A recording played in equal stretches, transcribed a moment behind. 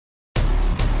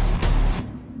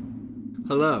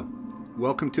Hello,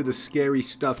 welcome to the Scary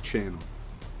Stuff channel.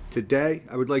 Today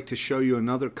I would like to show you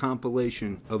another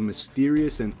compilation of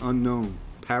mysterious and unknown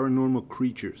paranormal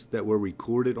creatures that were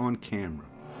recorded on camera.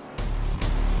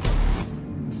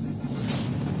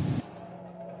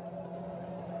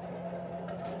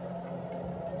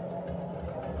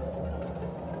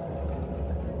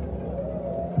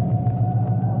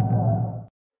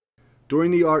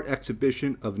 During the art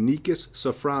exhibition of Nikis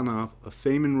Safronov, a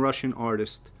famous Russian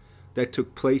artist, that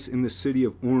took place in the city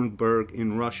of Orenburg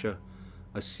in Russia,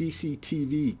 a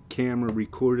CCTV camera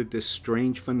recorded this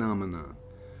strange phenomenon.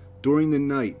 During the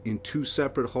night, in two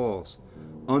separate halls,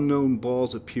 unknown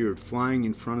balls appeared flying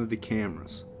in front of the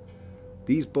cameras.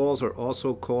 These balls are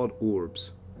also called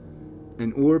orbs.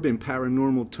 An orb in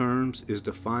paranormal terms is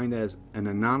defined as an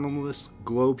anomalous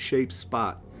globe-shaped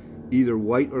spot, either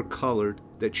white or colored,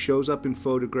 that shows up in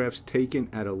photographs taken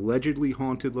at allegedly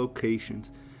haunted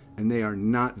locations, and they are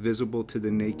not visible to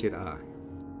the naked eye.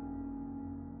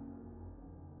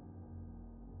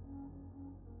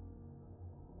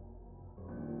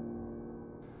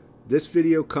 This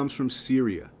video comes from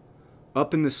Syria.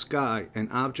 Up in the sky, an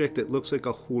object that looks like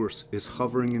a horse is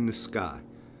hovering in the sky.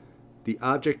 The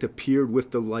object appeared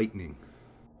with the lightning.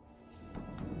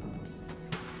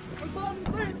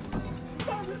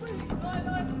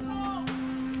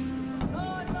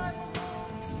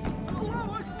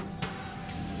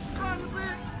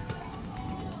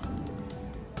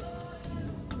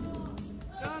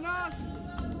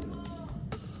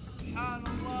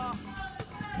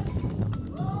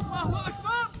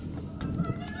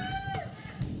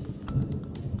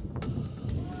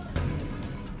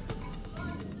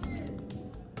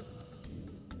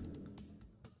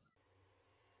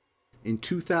 In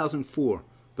 2004,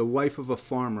 the wife of a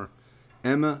farmer,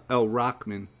 Emma L.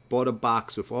 Rockman, bought a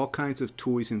box with all kinds of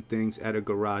toys and things at a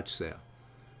garage sale.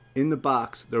 In the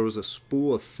box, there was a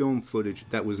spool of film footage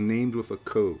that was named with a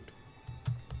code.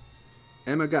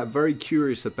 Emma got very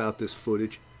curious about this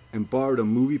footage and borrowed a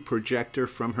movie projector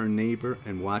from her neighbor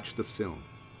and watched the film.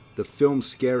 The film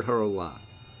scared her a lot.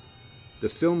 The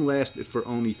film lasted for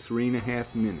only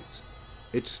 3.5 minutes.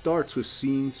 It starts with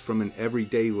scenes from an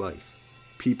everyday life.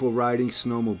 People riding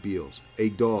snowmobiles, a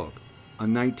dog, a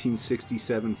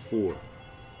 1967 Ford.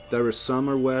 There is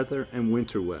summer weather and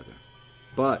winter weather.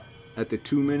 But at the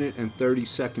 2-minute and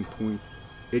 30-second point,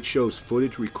 it shows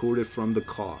footage recorded from the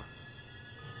car.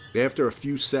 After a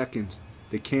few seconds,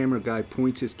 the camera guy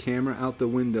points his camera out the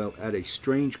window at a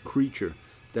strange creature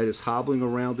that is hobbling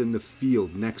around in the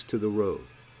field next to the road.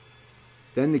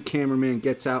 Then the cameraman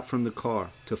gets out from the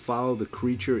car to follow the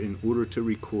creature in order to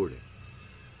record it.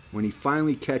 When he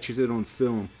finally catches it on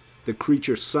film, the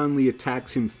creature suddenly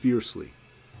attacks him fiercely.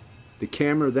 The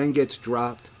camera then gets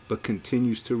dropped, but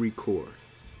continues to record.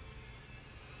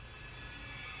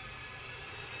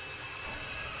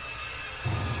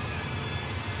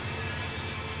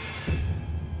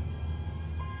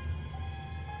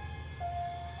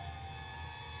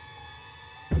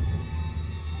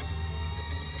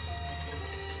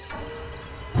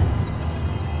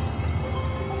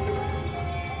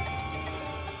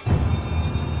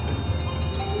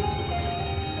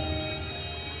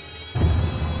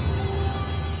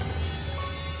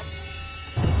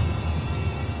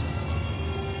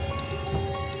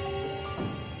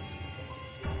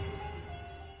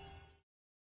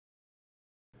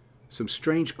 Some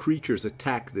strange creatures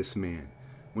attacked this man.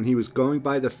 When he was going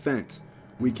by the fence,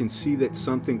 we can see that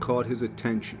something caught his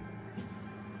attention.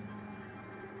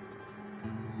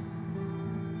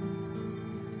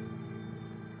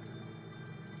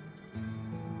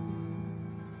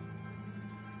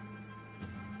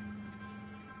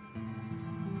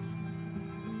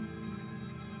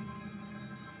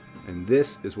 And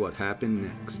this is what happened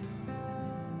next.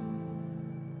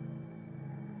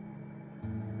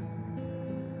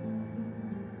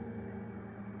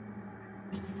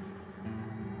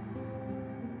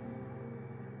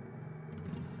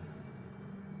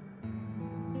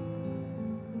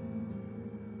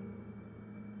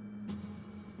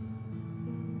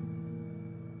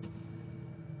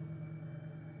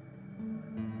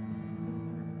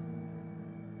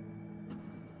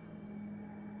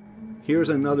 Here's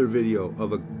another video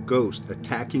of a ghost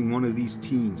attacking one of these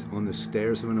teens on the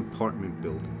stairs of an apartment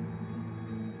building.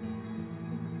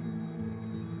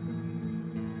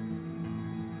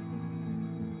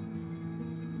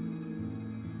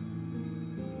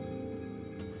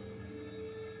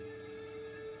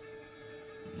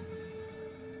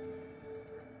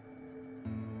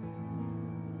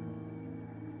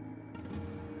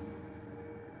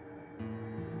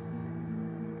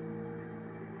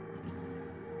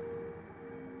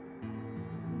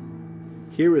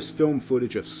 Here is film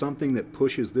footage of something that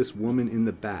pushes this woman in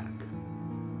the back.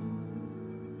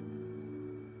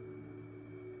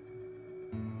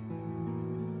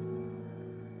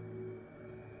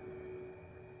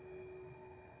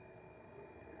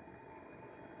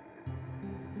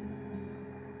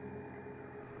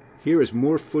 Here is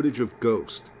more footage of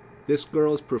ghosts. This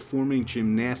girl is performing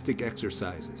gymnastic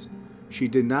exercises. She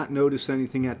did not notice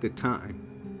anything at the time,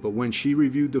 but when she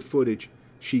reviewed the footage,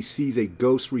 she sees a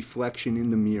ghost reflection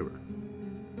in the mirror.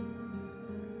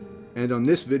 And on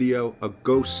this video, a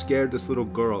ghost scared this little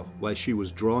girl while she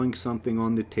was drawing something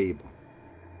on the table.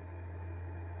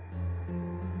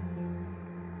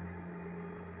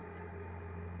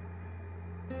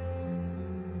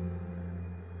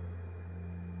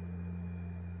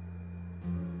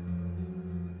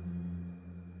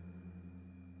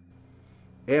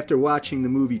 After watching the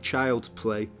movie Child's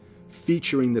Play,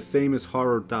 featuring the famous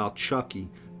horror doll Chucky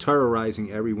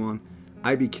terrorizing everyone,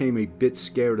 I became a bit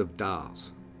scared of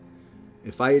dolls.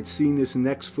 If I had seen this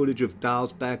next footage of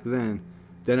dolls back then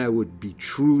I would be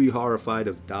truly horrified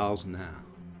of dolls now.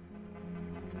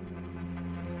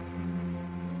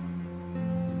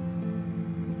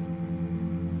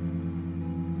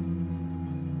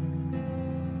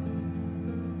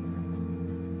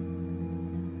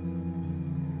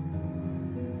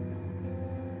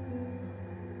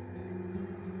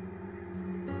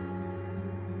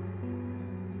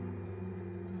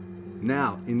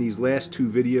 Now, in these last two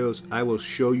videos, I will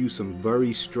show you some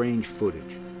very strange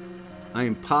footage. I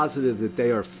am positive that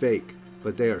they are fake,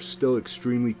 but they are still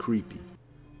extremely creepy.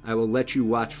 I will let you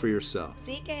watch for yourself.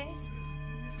 Sí, ¿qué es?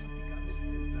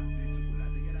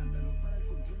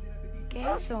 ¿Qué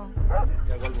es eso?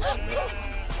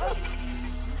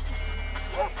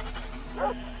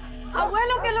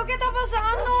 Abuelo, ¿qué es lo que está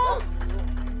pasando?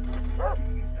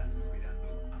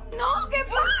 No, ¿qué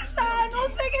pasa? No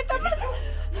sé qué está pasando.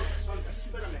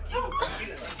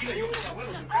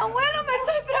 Abuelo, me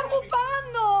estoy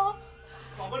preocupando.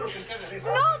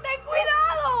 No, ten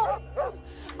cuidado.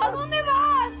 ¿A dónde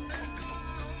vas?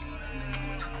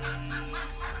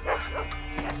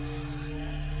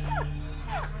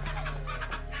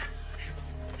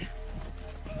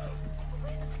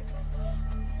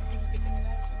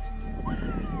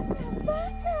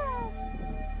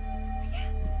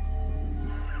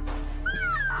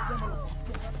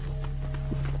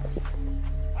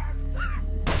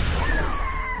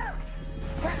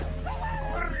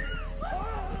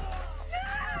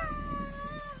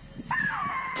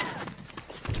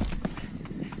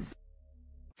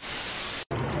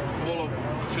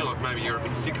 Maybe you're a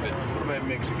bit sick of it. What about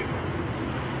Mexican?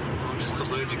 I'm just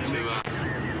allergic to,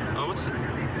 oh, what's it?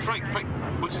 Frank,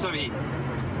 what's this over here?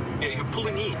 Yeah, you can pull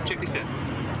in here. Check this out.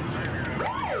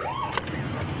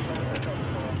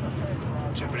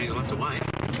 Japanese left away.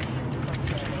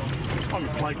 On the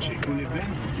plate check, will you, Ben?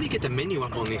 How do you get the menu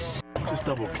up on this? Just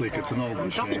double click, it's an old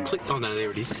machine. Double click, oh no,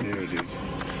 there it is. There it is.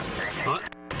 Right.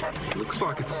 Looks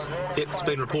like it's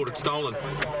been reported stolen.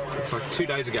 It's like 2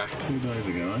 days ago. 2 days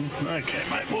ago, eh? Okay,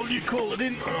 mate, well, you call it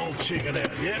in and I'll check it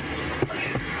out, yeah?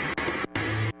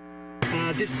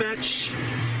 Dispatch,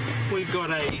 we've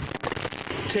got a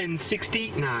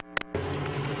 1060. No,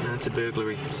 it's a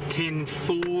burglary. It's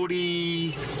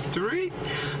 1043.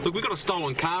 Look, we've got a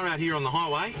stolen car out here on the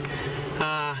highway.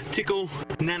 Tickle,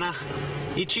 Nana,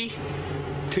 Itchy,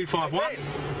 251.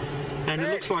 And it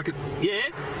looks like it,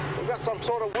 yeah? We've got some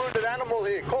sort of wounded animal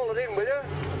here. Call it in, will you?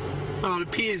 Oh, it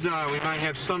appears we may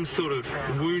have some sort of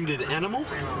wounded animal.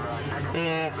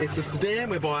 It's a sedan.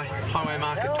 We're by highway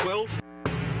marker 12.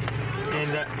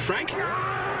 And Frank?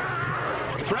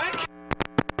 Frank?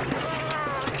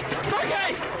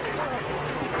 Frankie!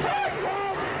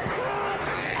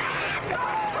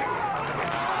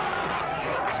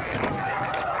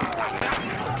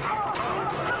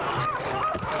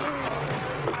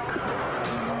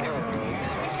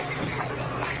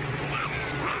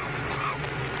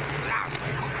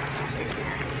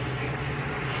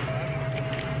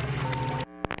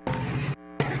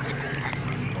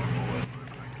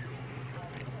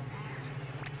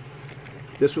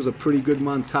 This was a pretty good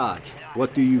montage.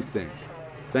 What do you think?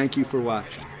 Thank you for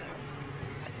watching.